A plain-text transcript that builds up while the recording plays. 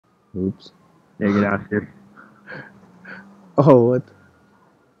Oops. Yeah, get out here. Oh, what?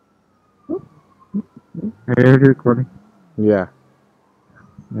 Are you recording? Yeah.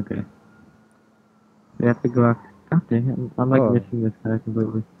 Okay. We have to go after. God dang it. I'm like Oh, missing this guy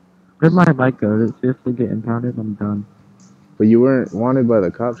completely. Where'd my bike go? Did it seriously get impounded? I'm done. but you weren't wanted by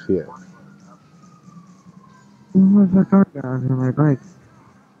the cops yet. Where's my car guy on my bike?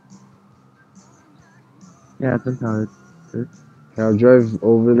 Yeah, it's impounded. And I'll drive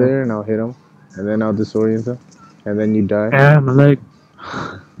over Yeah. there and I'll hit him, and then I'll disorient him, and then you die. Yeah, my leg.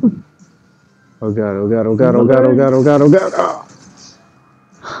 Oh god! Oh god! Oh god! Oh god! Oh god! Oh god! Oh god! Oh.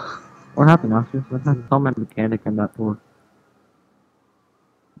 What happened, Oscar? What happened? Call my mechanic on that poor.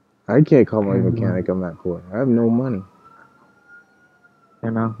 I can't call my mechanic. I'm that poor. I have no money. You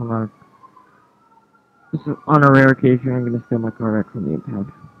know, I'm on. Just on a rare occasion, I'm gonna steal my car back from the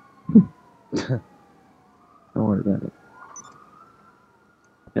impound. Don't worry about it.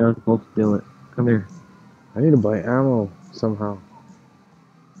 Yeah, let's both steal it. Come here. I need to buy ammo somehow.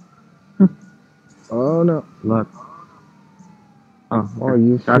 Oh no! Look. Oh, Oh, okay.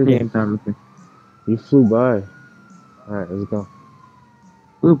 you Got the freaking! impound with me. You flew by. All right, let's go.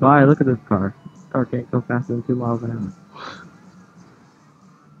 Flew by, look at this car. This car can't go faster than 2 miles an hour.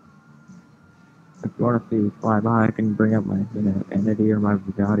 If you want to see me fly by, I can bring up my, entity or my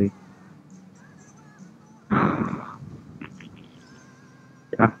Bugatti.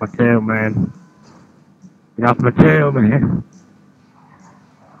 Get off my tail, man. Get off my tail, man.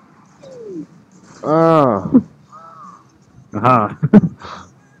 Ah! Aha.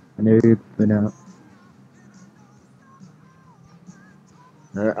 I knew you'd spin out.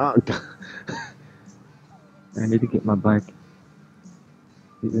 Oh, God. I need to get my bike.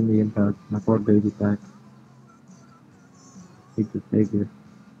 He's in the impound. My poor baby's back. He's a savior.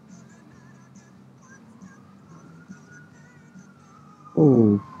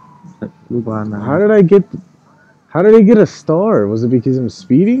 Oh, that flew by my. How did I get? How did I get a star? Was it because I'm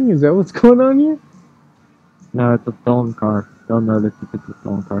speeding? Is that what's going on here? No, it's a stolen car. They'll notice if it's a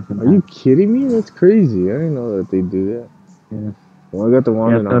stolen car. Are you kidding me? That's crazy. I didn't know that they do that. Yeah. Well, I got the Yeah,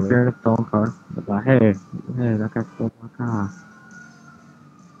 warning so on if you're me. in a stolen car, it's like, hey, that guy stole my car.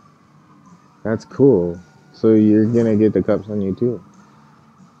 That's cool. So you're gonna get the cops on you too.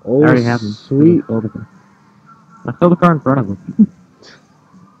 I Oh, already have him. sweet. I stole the car in front of him.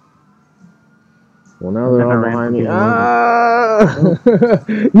 Well, now And they're then I all ran behind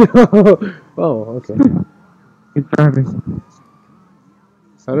some me. people Ah! No. Oh, okay. He's driving.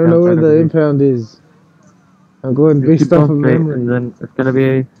 I don't know where the impound is. I'm going Just based keep off going of straight, memory. and then it's gonna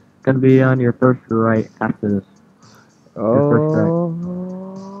be on your first right after this. Your first right. Oh,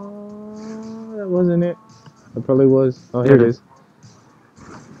 that wasn't it. It probably was. Oh, here it is.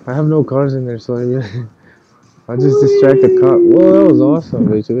 I have no cars in there, so I really. I'll just distract the cop. Whoa, that was awesome.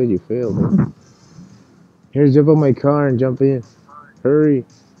 But too bad you failed. Huh? Here, jump on my car and jump in. Hurry.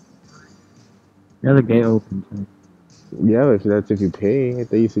 Yeah, the gate opens. Right? Yeah, if you pay. I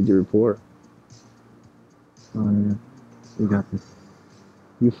thought you said you report. Oh yeah, we got this.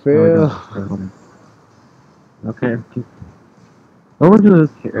 You fail. Okay. Over to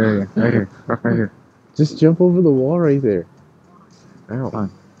this area, right here, right here. Just jump over the wall right there. Ow.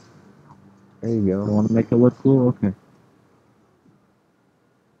 Fine. There you go. You want to make it look cool? Okay.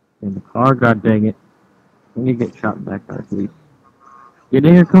 In the car, god dang it. When you get shot back by the police. Get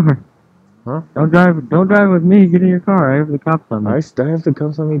in your car. Huh? Don't drive with me, get in your car. I have the cops on me. I have the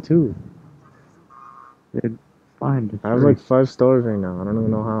cops on me too. Dude, fine, just I have hurry. like 5 stars right now. I don't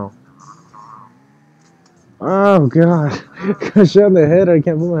even know how. Oh god. Got shot in the head. I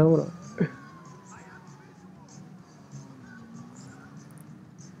can't put my helmet on.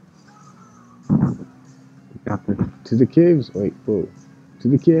 You got this. To the caves. Wait, whoa. To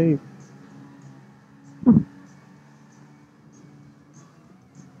the cave.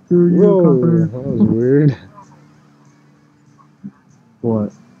 Whoa, that was weird.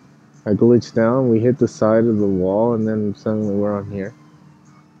 What? I glitched down, we hit the side of the wall, and then suddenly we're on here.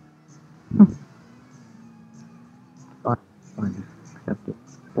 Fine, accept it.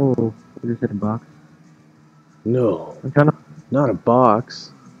 Oh, I just hit a box. No, I'm trying to. not a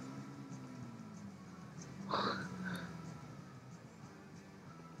box.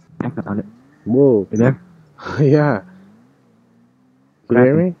 I found it. Whoa. You there? Yeah. Can you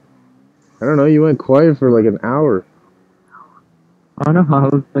hear me? I don't know, you went quiet for like an hour. Oh no, I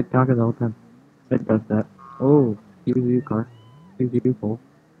was like talking the whole time. It does that. Oh, excuse you, car. Excuse you, pole.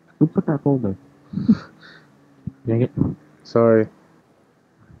 Who put that pole there? Dang it. Sorry.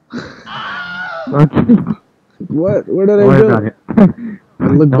 Okay. What? Where did Don't I worry go? about it. I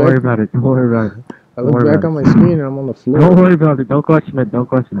looked Don't back. worry about it. Don't worry about it. I Don't look worry back about on my it. screen and I'm on the Don't floor. worry about it. Don't question it. Don't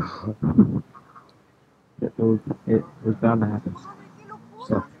question it. It was bound to happen.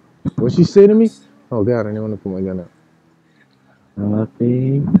 So, What'd she say to me? Oh god, I didn't want to put my gun out.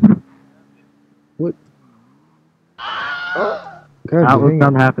 nothing. What? Oh, god That was dang it.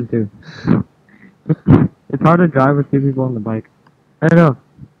 bound to happen too. It's hard to drive with two people on the bike. I don't know.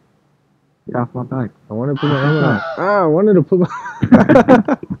 Get off my bike. I wanted to put my helmet on. Stop. Ah, I wanted to put my...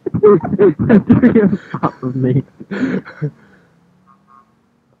 Three on top of me. I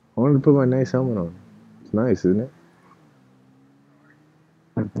wanted to put my nice helmet on. It's nice, isn't it?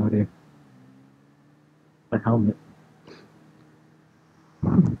 I have no idea. The helmet.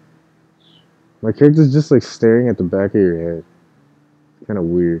 My character's just like staring at the back of your head. Kind of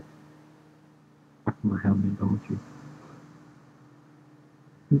weird. My helmet, don't you?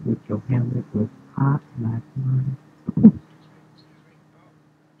 With your helmet was hot like mine.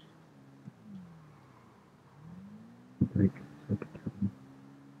 Like, I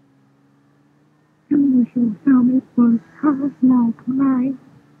wish your helmet was hot like mine.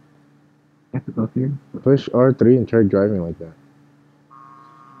 You have to go here. Push R3 and try driving like that.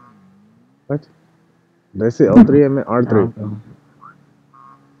 What? Did I say L3? I meant R3.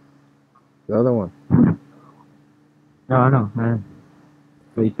 The other one. No, I know.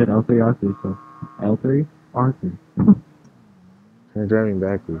 But you said L3, R3, so L3, R3. Try driving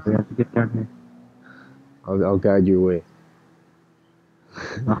backwards. We have to get down here. I'll guide your way.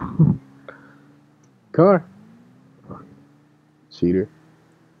 Oh. Car. Cheater.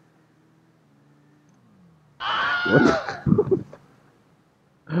 What?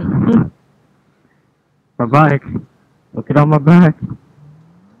 My bike. Look it on my back.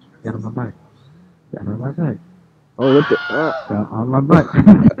 Get on my bike. Get on my bike. Oh, what the? Get on my bike.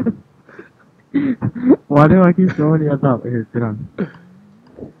 Why do I keep throwing you on top? Here, sit on.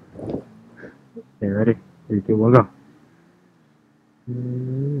 Okay, ready? 3, 2, 1, go.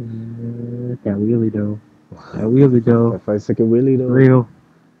 That wheelie though. That wheelie though. That 5-second wheelie though. Real.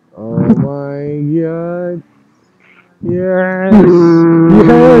 Oh my god. Yes.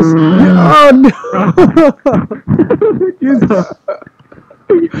 Yes. Oh no.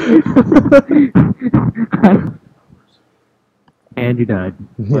 And you died.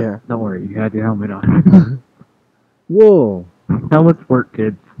 Yeah. Don't worry, you had your helmet on. Whoa. Helmets work,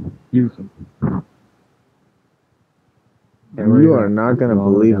 kids. Use them. You are not gonna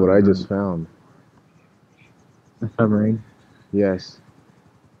believe what I just found. A submarine. Yes.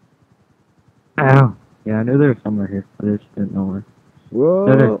 Ow. Yeah, I knew there was somewhere here. I just didn't know where.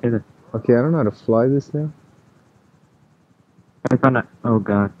 Whoa. Hit it. Okay, I don't know how to fly this now. I found it. Oh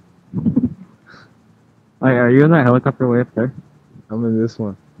god. Like, are you in that helicopter way up there? I'm in this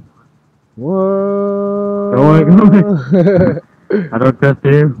one. Whoa. Go away. I don't trust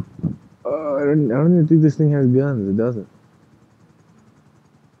you. Oh, I don't even think this thing has guns. It doesn't.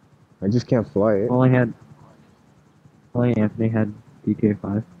 I just can't fly it. Only Anthony had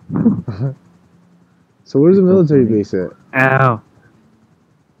DK5. So where's the military base at? Ow.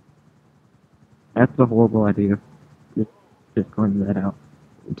 That's a horrible idea. Just going that out.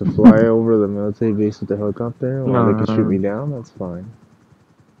 To fly over the military base with the helicopter while they can No. shoot me down? That's fine.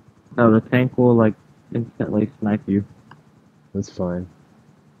 No, the tank will like instantly snipe you. That's fine.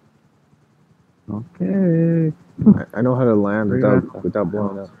 Okay. I know how to land without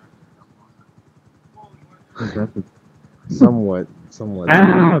blowing up. Impressive. Somewhat.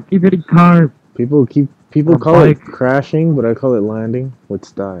 Ow! Keep hitting cars! People call it crashing, but I call it landing with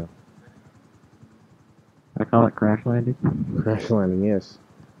style. I call it crash landing. Crash landing, yes.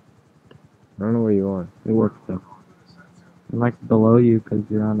 I don't know where you are. It works though. I'm like below you because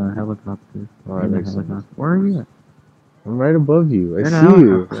you're on a helicopter. Oh, that makes sense. Where are you at? I'm right above you. I You're in a see you.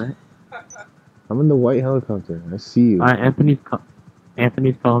 helicopter, right? I'm in the white helicopter. I see you. Anthony's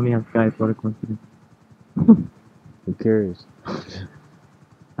calling me on Skype. What a coincidence. Who cares?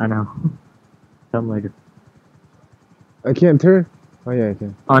 I know. Come later. I can't turn. Oh yeah, I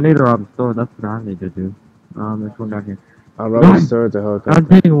can. I need to rob a store. That's what I need to do. There's one down here. I'll rob the store at the helicopter. I'm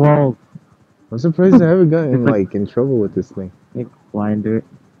hitting walls. I'm surprised I haven't gotten like in trouble with this thing. You can fly into it.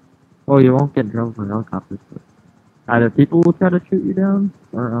 Well, you won't get in trouble for helicopters. But either people will try to shoot you down,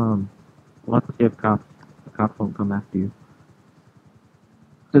 or we'll have to see if the cops won't come after you.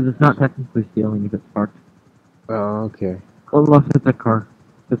 Because it's not technically stealing if it's parked. Oh, okay. Unless it's a car.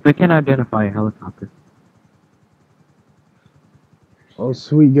 Because they can identify a helicopter. Oh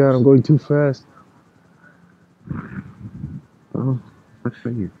sweet God, I'm going too fast. Oh, what's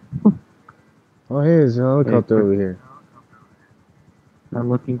for you? Oh hey, there's a helicopter over here. I'm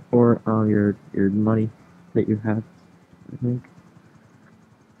looking for your money that you have, I think.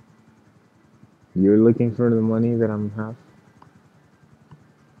 You're looking for the money that I'm half.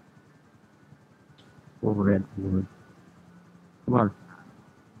 Overhead wood. Come on.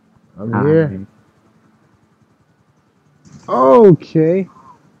 I'm here. Okay.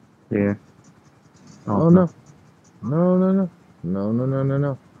 Here. Oh no. No, no, no. No, no, no, no,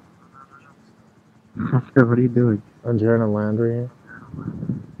 no. Oscar, what are you doing? I'm trying to land right here.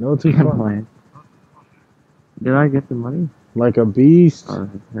 No, too Come far. on. Did I get the money? Like a beast Oh,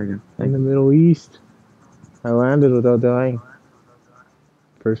 there you go. in the Middle East. I landed without dying.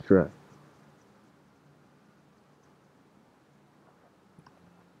 First try. Are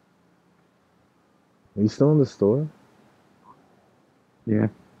you still in the store? Yeah.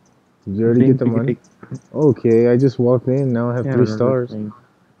 Did you already get the money? Okay, I just walked in. Now I have 3 stars.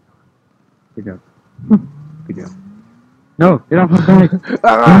 Good job. Good job. No, get off my bike! Get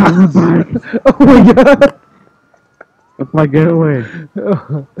off my bike! Oh my god! That's my getaway.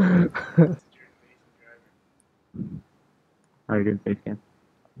 Oh, you didn't face cam?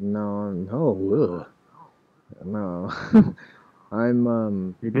 No, no, no.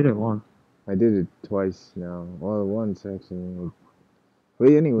 You did it once. I did it twice now. Well, once actually.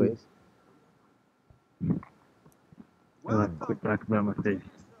 Wait, anyways. I like quick back about my face.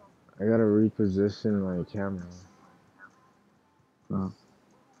 I gotta reposition my camera. Oh.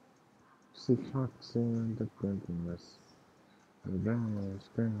 See, foxing the cameras. The cameras,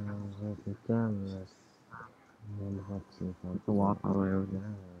 cameras, the cameras. The walk all the way over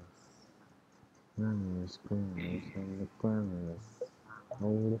there. Cameras, cameras, and the cameras.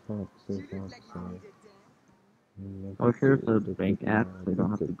 Oh, the foxy, foxy. Oh, sure, if the bank app, they don't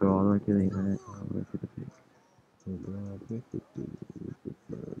have to go all the way to the internet. All the way to the bank.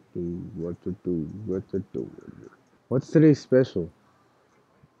 What to do? What to do? What's today's special?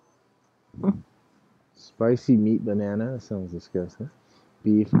 Spicy meat banana. That sounds disgusting.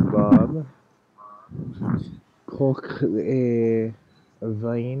 Beef bob. Coq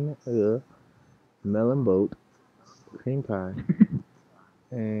vine. Melon boat. Cream pie.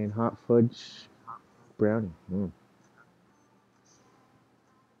 And hot fudge brownie.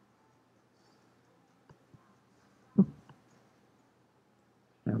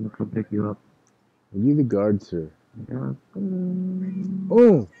 I'm gonna pick you up. Are you the guard, sir? Yeah.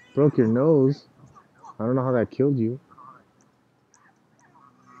 Oh! Broke your nose. I don't know how that killed you.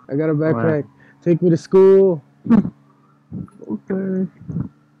 I got a backpack. Take me to school. Okay.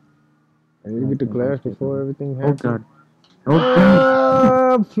 I need to get to class before everything Oh happens. god. Oh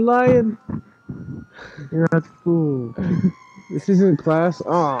god. I'm flying. You're at school. This isn't class.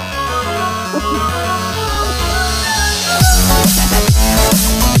 Oh.